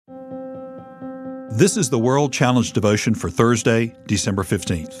This is the World Challenge devotion for Thursday, December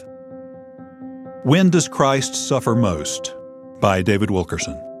 15th. When Does Christ Suffer Most? By David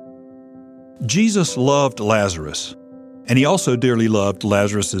Wilkerson. Jesus loved Lazarus, and he also dearly loved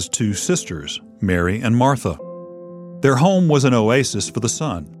Lazarus' two sisters, Mary and Martha. Their home was an oasis for the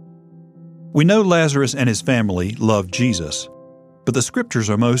sun. We know Lazarus and his family loved Jesus, but the Scriptures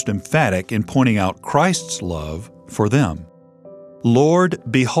are most emphatic in pointing out Christ's love for them. Lord,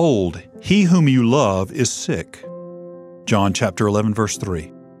 behold, he whom you love is sick. John chapter 11, verse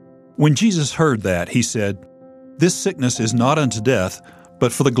 3. When Jesus heard that, he said, "This sickness is not unto death,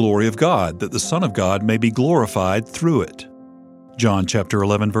 but for the glory of God, that the Son of God may be glorified through it." John chapter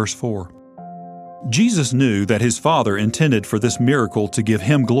 11, verse 4. Jesus knew that his Father intended for this miracle to give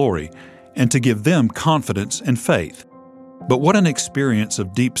him glory and to give them confidence and faith. But what an experience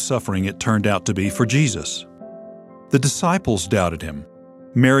of deep suffering it turned out to be for Jesus. The disciples doubted him.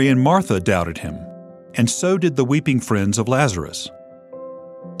 Mary and Martha doubted him. And so did the weeping friends of Lazarus.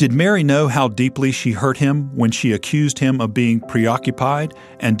 Did Mary know how deeply she hurt him when she accused him of being preoccupied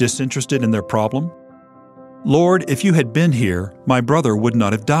and disinterested in their problem? "Lord, if you had been here, my brother would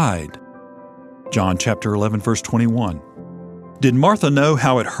not have died." John chapter 11, verse 21. Did Martha know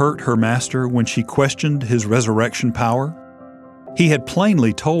how it hurt her master when she questioned his resurrection power? He had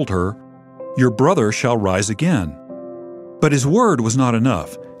plainly told her, "Your brother shall rise again." But his word was not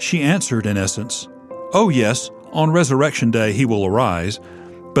enough. She answered in essence, "Oh yes, on resurrection day he will arise,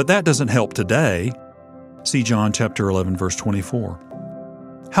 but that doesn't help today." See John chapter 11, verse 24.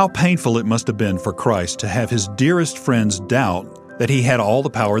 How painful it must have been for Christ to have his dearest friends doubt that he had all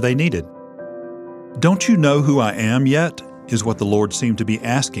the power they needed. "Don't you know who I am yet?" is what the Lord seemed to be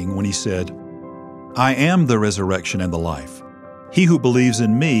asking when he said, "I am the resurrection and the life. He who believes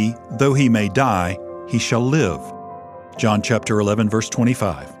in me, though he may die, he shall live." John chapter 11, verse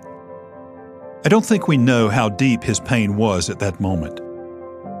 25. I don't think we know how deep his pain was at that moment.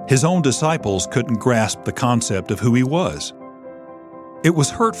 His own disciples couldn't grasp the concept of who he was. It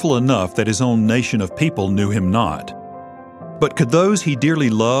was hurtful enough that his own nation of people knew him not. But could those he dearly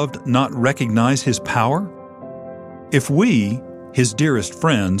loved not recognize his power? If we, his dearest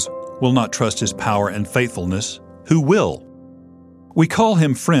friends, will not trust his power and faithfulness, who will? We call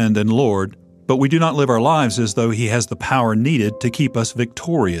him friend and Lord, but we do not live our lives as though he has the power needed to keep us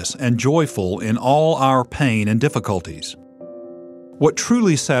victorious and joyful in all our pain and difficulties. What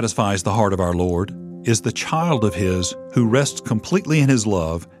truly satisfies the heart of our Lord is the child of his who rests completely in his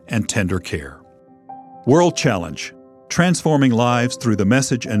love and tender care. World Challenge: Transforming Lives Through the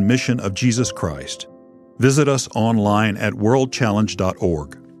Message and Mission of Jesus Christ. Visit us online at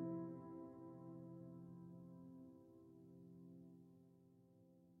worldchallenge.org.